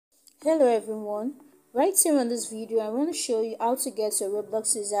Hello everyone, right here on this video I want to show you how to get your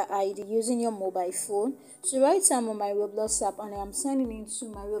Roblox user ID using your mobile phone. So right here I'm on my Roblox app and I am signing into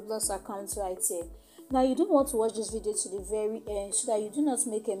my Roblox account right here. Now you do want to watch this video to the very end so that you do not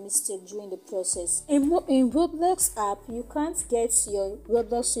make a mistake during the process. In Roblox app you can't get your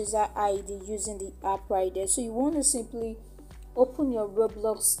Roblox user ID using the app right there, so you want to simply open your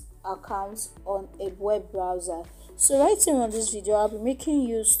Roblox account on a web browser. So right here on this video I'll be making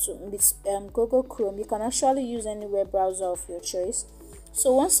use to Google Chrome. You can actually use any web browser of your choice.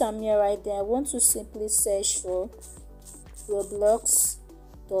 So once I'm here right there, I want to simply search for roblox.com.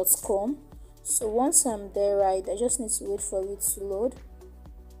 So once I'm there right, I just need to wait for it to load.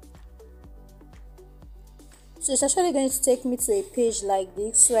 So it's actually going to take me to a page like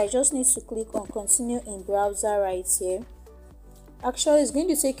this, so I just need to click on continue in browser right here. Actually, it's going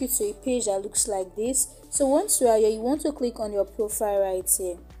to take you to a page that looks like this. So once you are here, you want to click on your profile right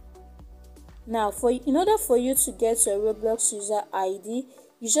here. Now, in order for you to get your Roblox user ID,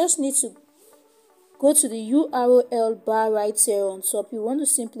 you just need to go to the URL bar right here on top. You want to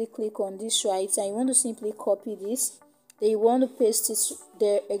simply click on this right here. You want to simply copy this. Then you want to paste it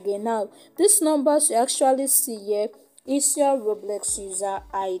there again. Now, these numbers you actually see here is your Roblox user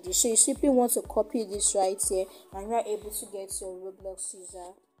ID. So you simply want to copy this right here and you are able to get your Roblox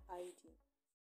user ID.